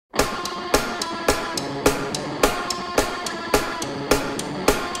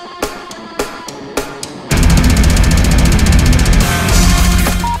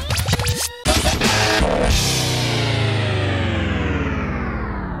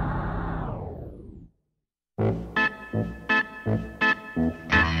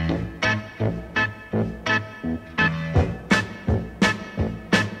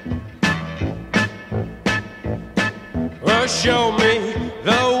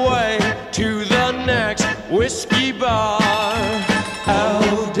whiskey bar.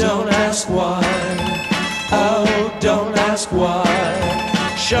 Oh, don't ask why. Oh, don't ask why.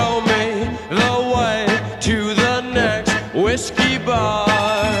 Show me the way to the next whiskey bar.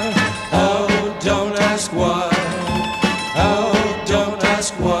 Oh, don't ask why. Oh, don't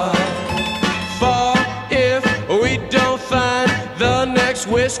ask why. For if we don't find the next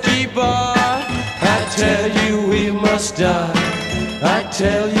whiskey bar, I tell you we must die. I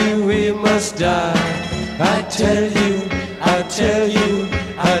tell you we must die. I tell you, I tell you,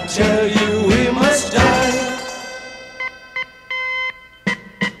 I tell you we must die.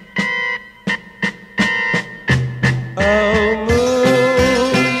 Oh,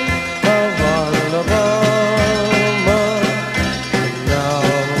 moon of Alabama, now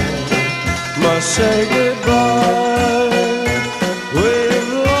must say goodbye. We've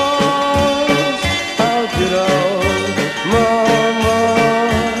lost our good old mama.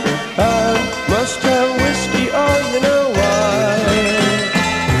 I must have whiskey, oh, you know why.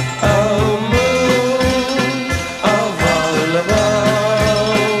 Oh, moon of Alabama,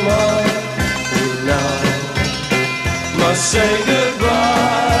 now must say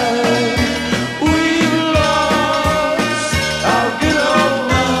goodbye. We've lost our good old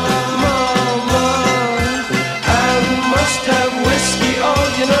mama, and must have whiskey, oh,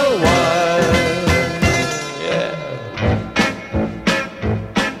 you know why. Yeah.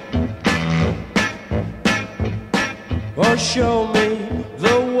 Or show me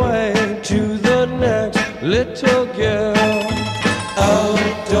the way to the next little girl. Oh,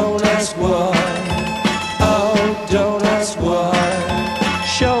 don't ask why. Oh, don't ask why.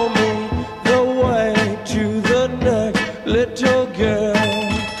 Show me the way to the next little girl.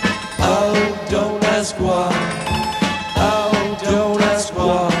 Oh, don't ask why. Oh, don't ask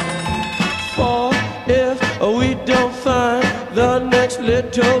why. For if we don't find the next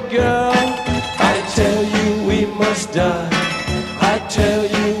little girl, I tell you we must die. I tell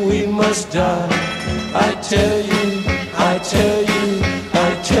you we must die. I tell you, I tell you,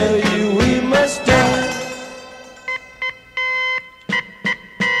 I tell you we must die.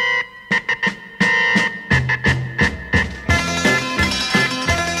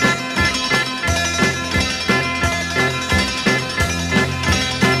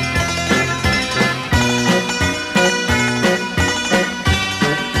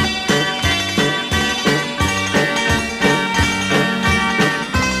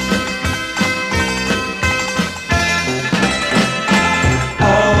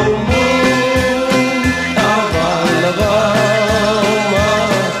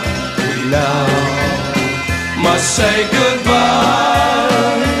 Say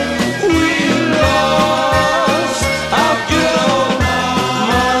goodbye. We lost our good old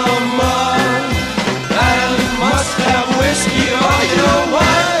mama, and must have whiskey, oh, you know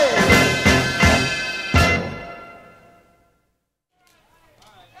why.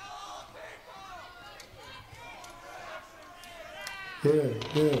 Yeah,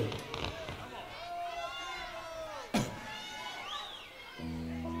 yeah.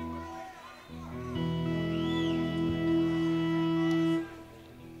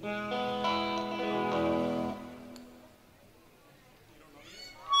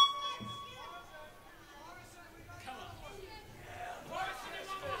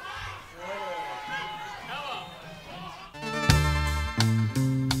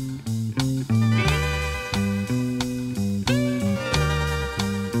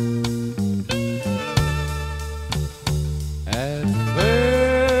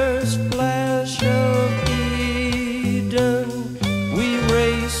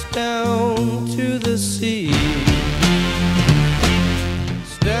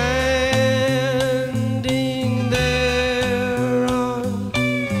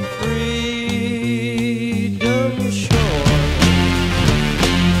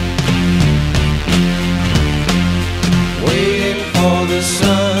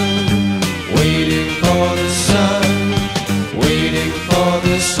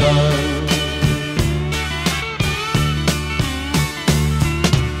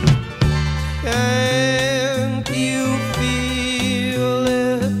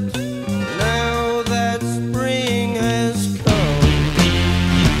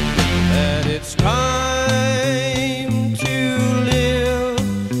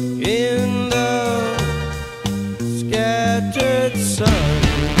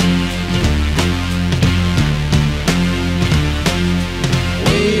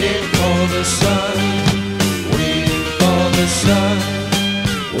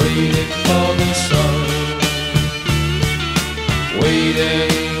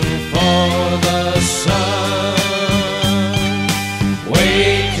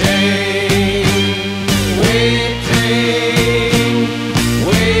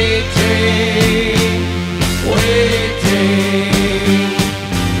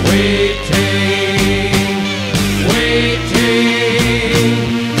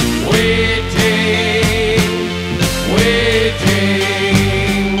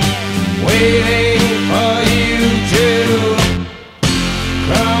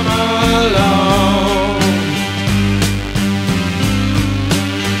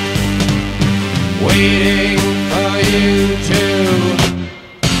 waiting for you to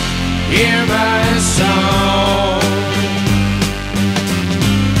hear my song,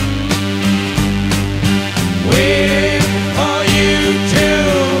 waiting for you to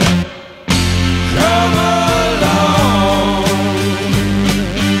come along,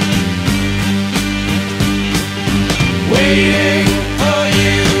 waiting for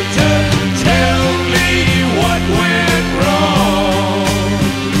you to tell me what went wrong.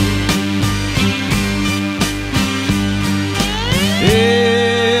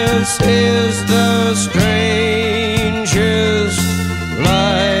 This is the strangest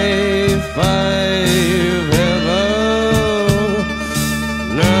life I've ever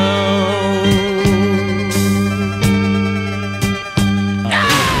known.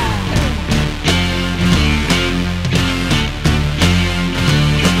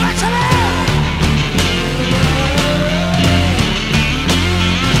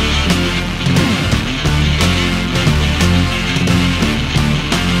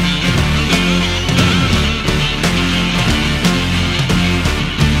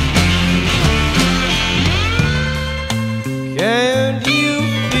 Can't you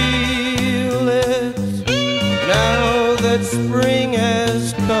feel it now that spring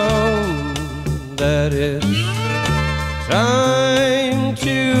has come, that it's time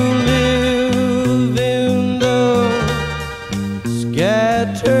to live in the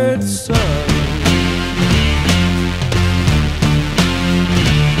scattered sun?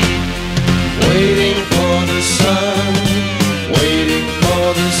 Waiting for the sun, waiting for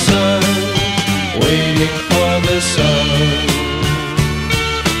the sun, waiting for the sun,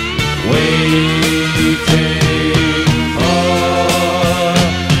 waiting for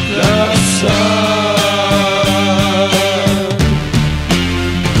the sun.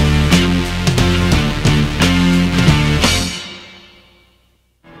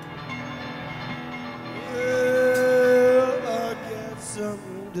 Well, I got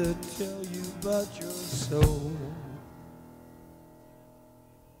something to tell you about your soul.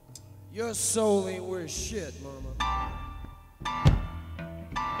 Your soul ain't worth shit, mama.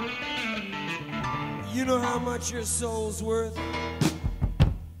 You know how much your soul's worth?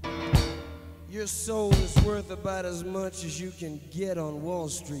 Your soul is worth about as much as you can get on Wall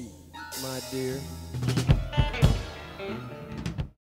Street, my dear.